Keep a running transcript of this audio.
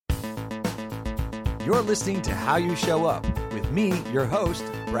You're listening to How You Show Up with me, your host,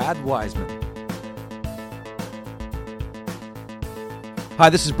 Brad Wiseman. Hi,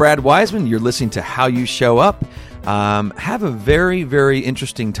 this is Brad Wiseman. You're listening to How You Show Up. Have a very, very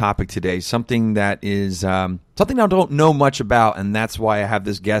interesting topic today. Something that is something I don't know much about, and that's why I have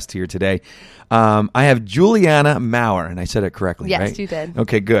this guest here today. I have Juliana Maurer, and I said it correctly, yes, right? Yes, you did.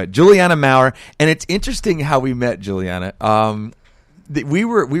 Okay, good. Juliana Maurer, and it's interesting how we met, Juliana. We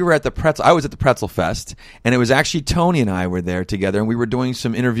were at the Pretzel. I was at the Pretzel Fest, and it was actually Tony and I were there together, and we were doing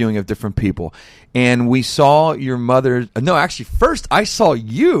some interviewing of different people, and we saw your mother. No, actually, first I saw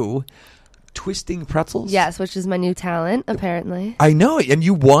you twisting pretzels. Yes, which is my new talent, apparently. I know it, and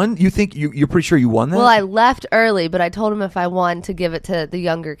you won. You think you're pretty sure you won that? Well, I left early, but I told them if I won to give it to the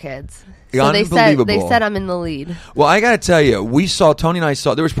younger kids. So Unbelievable. they said I'm in the lead. Well, I got to tell you, Tony and I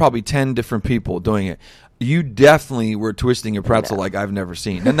saw, there was probably 10 different people doing it. You definitely were twisting a pretzel like I've never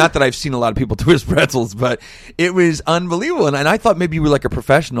seen. And not that I've seen a lot of people twist pretzels, but it was unbelievable. And I thought maybe you were like a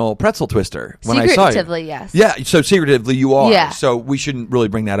professional pretzel twister when I saw you. Secretively, yes. Yeah, so secretively you are. Yeah. So we shouldn't really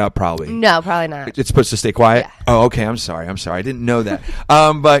bring that up probably. No, probably not. It's supposed to stay quiet? Yeah. Oh, okay. I'm sorry. I didn't know that.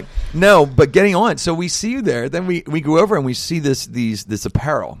 But getting on. So we see you there. Then we go over and we see this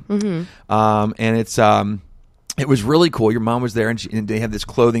apparel. Mm-hmm. And it's it was really cool. Your mom was there, and they had this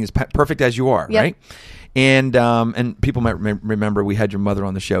clothing as perfect as you are, yep. right? And people might remember we had your mother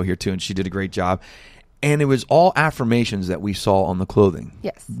on the show here too, and she did a great job. And it was all affirmations that we saw on the clothing.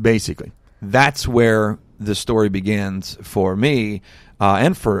 Yes, basically, that's where the story begins for me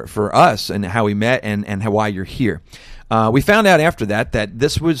and for us, and how we met and why you're here. We found out after that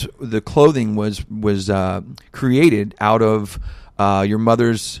the clothing was created out of your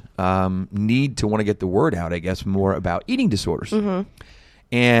mother's need to want to get the word out, I guess, more about eating disorders. Mm-hmm.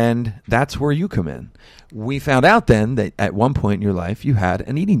 And that's where you come in. We found out then that at one point in your life you had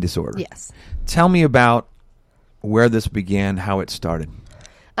an eating disorder. Yes. Tell me about where this began, how it started.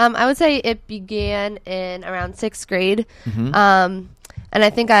 I would say it began in around 6th grade. Mm-hmm. And I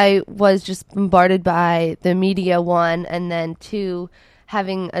think I was just bombarded by the media, one, and then two,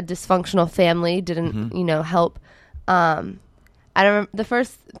 having a dysfunctional family didn't, help. I don't. The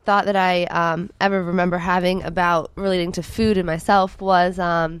first thought that I ever remember having about relating to food and myself was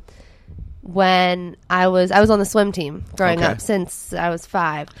when I was on the swim team growing up since I was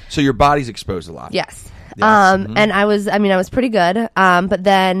 5. So your body's exposed a lot. Yes. Mm-hmm. And I was pretty good. But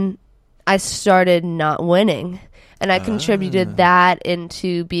then I started not winning, and I contributed that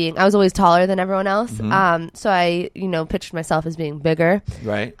into being. I was always taller than everyone else. Mm-hmm. So I pictured myself as being bigger.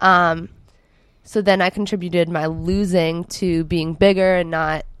 Right. So then I contributed my losing to being bigger and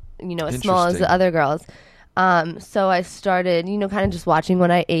not, as small as the other girls. So I started, kind of just watching what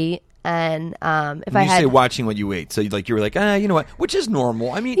I ate. And if I had... You say watching what you ate. So you were like, you know what, which is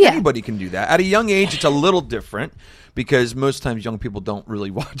normal. I mean, anybody can do that. At a young age, it's a little different because most times young people don't really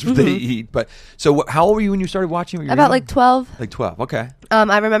watch what they eat. But so how old were you when you started watching? About like 12. Like 12, okay.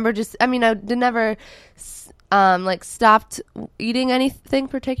 I remember I never... stopped eating anything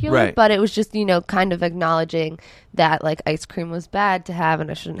particular, right. But it was just, kind of acknowledging that like ice cream was bad to have and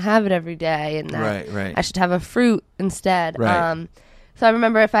I shouldn't have it every day and that right. I should have a fruit instead. Right. So I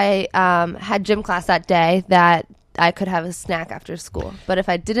remember if I had gym class that day that I could have a snack after school. But if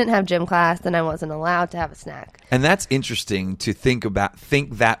I didn't have gym class, then I wasn't allowed to have a snack. And that's interesting to think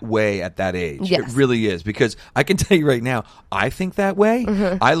that way at that age. Yes. It really is, because I can tell you right now, I think that way.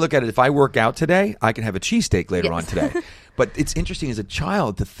 Mm-hmm. I look at it, if I work out today, I can have a cheesesteak later on today. But it's interesting as a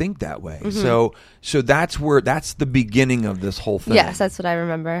child to think that way. Mm-hmm. So that's the beginning of this whole thing. Yes, that's what I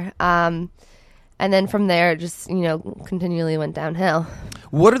remember. And then from there, it just, continually went downhill.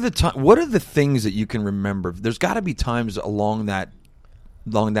 What are the things that you can remember? There's got to be times along that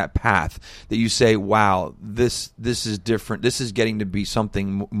path that you say, wow, this is different. This is getting to be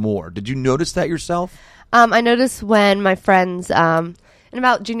something more. Did you notice that yourself? I noticed when my friends, in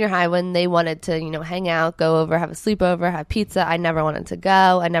about junior high, when they wanted to, hang out, go over, have a sleepover, have pizza, I never wanted to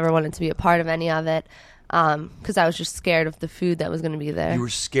go. I never wanted to be a part of any of it. Because I was just scared of the food that was going to be there. You were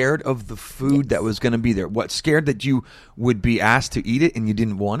scared of the food that was going to be there. What, scared that you would be asked to eat it and you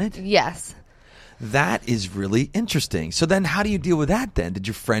didn't want it? Yes. That is really interesting. So then how do you deal with that then? Did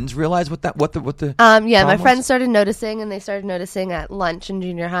your friends realize what the my friends started noticing, and they started noticing at lunch in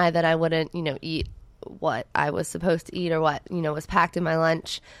junior high that I wouldn't, eat what I was supposed to eat or what, was packed in my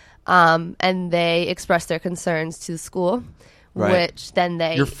lunch. And they expressed their concerns to the school. Right. Which then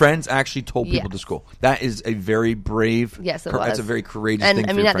your friends actually told people to school. That is a very brave. Yes, it was. That's a very courageous thing.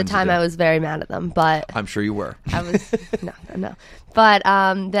 And at the time, I was very mad at them, but I'm sure you were. I was no. But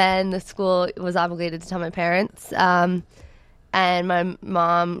then the school was obligated to tell my parents, and my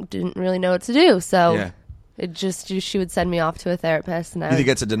mom didn't really know what to do. So Yeah. she would send me off to a therapist, and You think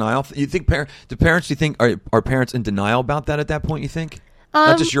that's a denial? You think parents? Do you think are parents in denial about that at that point? You think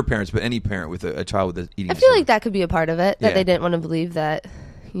not just your parents, but any parent with a child with an eating I feel disorder? like that could be a part of it, that Yeah. they didn't want to believe that,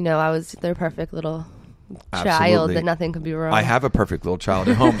 I was their perfect little child, Absolutely. that nothing could be wrong. I have a perfect little child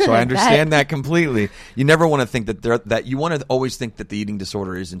at home, so I understand that completely. You never want to think that you want to always think that the eating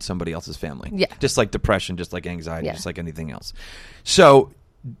disorder is in somebody else's family. Yeah. Just like depression, just like anxiety, Yeah. just like anything else.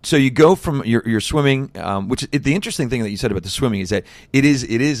 So you go from your swimming, which the interesting thing that you said about the swimming is that it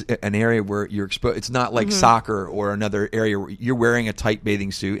is an area where you're exposed. It's not like soccer or another area where you're wearing a tight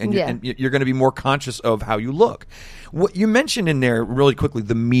bathing suit, and you're going to be more conscious of how you look. What you mentioned in there really quickly,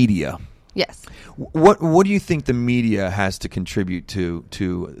 the media. Yes. What do you think the media has to contribute to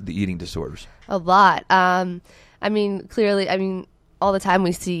the eating disorders? A lot. Clearly, all the time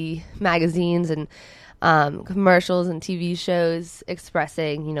we see magazines and commercials and TV shows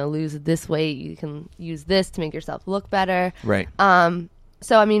expressing, lose this weight, you can use this to make yourself look better. Right.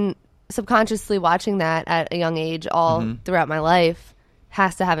 Subconsciously watching that at a young age all throughout my life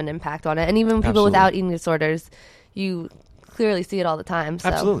has to have an impact on it. And even people Absolutely. without eating disorders, you clearly see it all the time. So.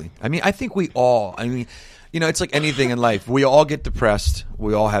 Absolutely. I think we all, it's like anything in life. We all get depressed.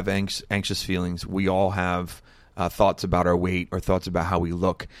 We all have anxious feelings. We all have thoughts about our weight or thoughts about how we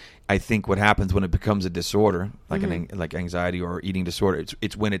look. I think what happens when it becomes a disorder, like like anxiety or eating disorder,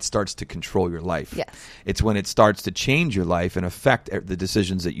 it's when it starts to control your life. Yes. It's when it starts to change your life and affect the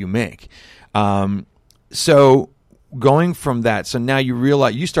decisions that you make. So going from that, so now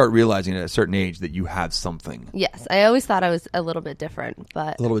you start realizing at a certain age that you have something. Yes. I always thought I was a little bit different,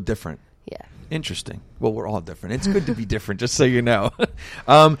 but A little bit different. yeah. Interesting. Well, we're all different. It's good to be different, just so you know.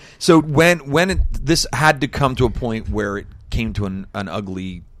 So this had to come to a point where it came to an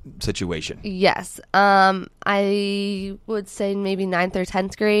ugly situation. Yes. I would say maybe 9th or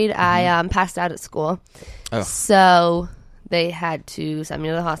 10th grade, I passed out at school. Oh. So they had to send me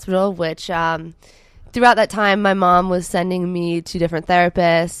to the hospital, which throughout that time, my mom was sending me to different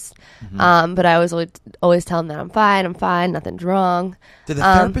therapists. But I was always tell them that I'm fine, nothing's wrong. Did the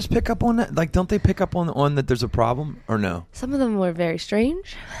therapist pick up on that? Like, don't they pick up on that there's a problem, or no? Some of them were very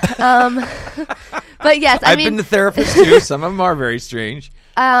strange. But yes, I've been to therapists too. Some of them are very strange.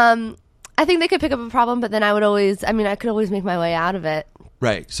 I think they could pick up a problem, but then I could always make my way out of it.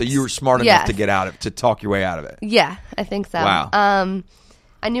 Right. So you were smart enough to get out of to talk your way out of it. Yeah, I think so. Wow.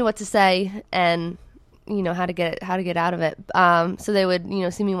 I knew what to say and how to get out of it. So they would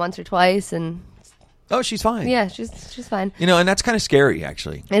see me once or twice, and Oh, she's fine. yeah, she's fine. And that's kind of scary,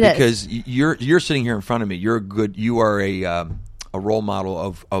 actually, It is. because you're sitting here in front of me. You are a role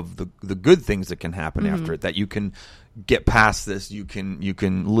model of the good things that can happen after it. That you can get past this. You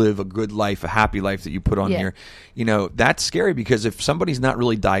can live a good life, a happy life that you put on here. That's scary, because if somebody's not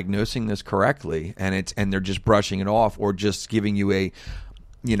really diagnosing this correctly, and they're just brushing it off or just giving you a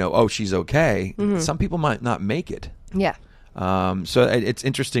oh, she's okay. Some people might not make it. Yeah. So it's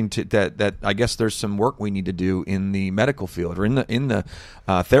interesting that I guess there's some work we need to do in the medical field or in the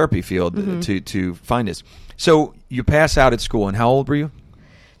therapy field to find this. So you pass out at school, and how old were you?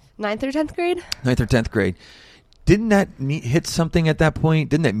 9th or 10th grade. 9th or 10th grade. Didn't that hit something at that point?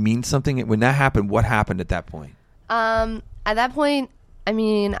 Didn't that mean something when that happened? What happened at that point? At that point,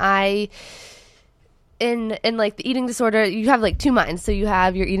 in like the eating disorder, you have like two minds. So you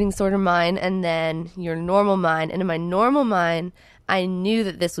have your eating disorder mind and then your normal mind. And in my normal mind, I knew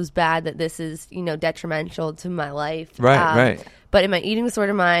that this was bad, that this is, detrimental to my life. Right. But in my eating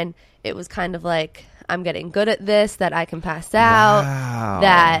disorder mind, it was kind of like, I'm getting good at this, that I can pass out, Wow.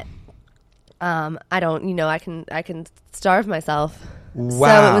 that I don't, I can starve myself.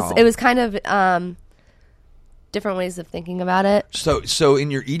 Wow. So it was kind of different ways of thinking about it. So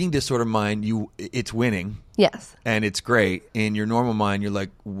in your eating disorder mind, it's winning. Yes. And it's great. In your normal mind, you're like,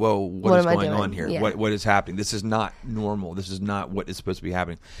 whoa, what is am I going doing? on here? Yeah. What is happening? This is not normal. This is not what is supposed to be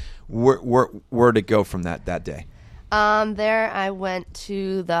happening. Where'd it go from that day? There I went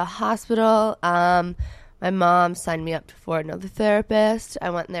to the hospital. My mom signed me up for another therapist.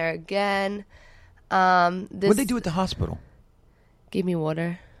 I went there again. What did they do at the hospital? Gave me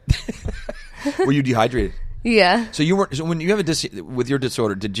water. Were you dehydrated? Yeah. So you weren't. So when you have with your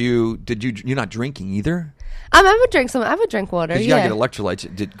disorder, you're not drinking either? I would drink some. I would drink water. Because you Yeah. gotta get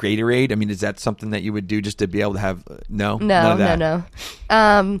electrolytes. Did Gatorade? Is that something that you would do just to be able to have? No. No. None of that. No.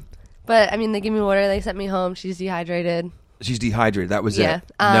 But they gave me water. They sent me home. She's dehydrated. She's dehydrated. That was Yeah.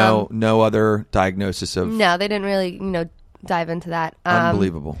 it. No other diagnosis of. No, they didn't really, dive into that.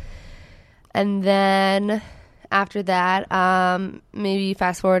 Unbelievable. And then after that, maybe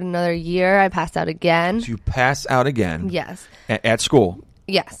fast forward another year, I passed out again. So you pass out again. Yes. At school.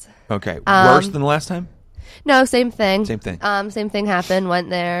 Yes. Okay. Worse than the last time? No, same thing. Same thing. Same thing happened. Went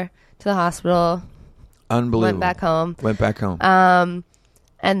there to the hospital. Unbelievable. Went back home.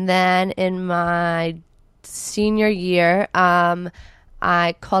 And then in my senior year,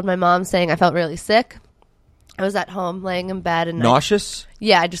 I called my mom saying I felt really sick. I was at home laying in bed and nauseous.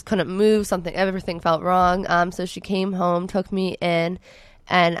 I just couldn't move. Everything felt wrong. So she came home, took me in,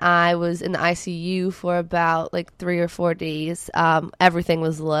 and I was in the ICU for about like 3 or 4 days. Everything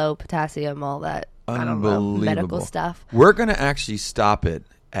was low, potassium, all that. I don't know, medical stuff. We're going to actually stop it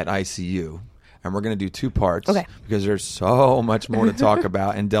at ICU. And we're going to do 2 parts because there's so much more to talk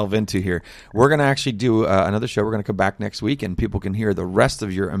about and delve into here. We're going to actually do another show. We're going to come back next week and people can hear the rest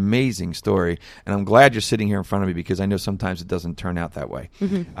of your amazing story. And I'm glad you're sitting here in front of me because I know sometimes it doesn't turn out that way.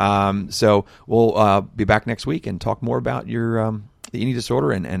 So we'll be back next week and talk more about your the eating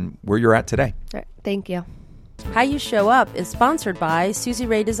disorder and where you're at today. All right. Thank you. How You Show Up is sponsored by Susie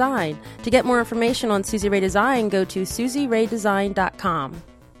Ray Design. To get more information on Susie Ray Design, go to susieraydesign.com.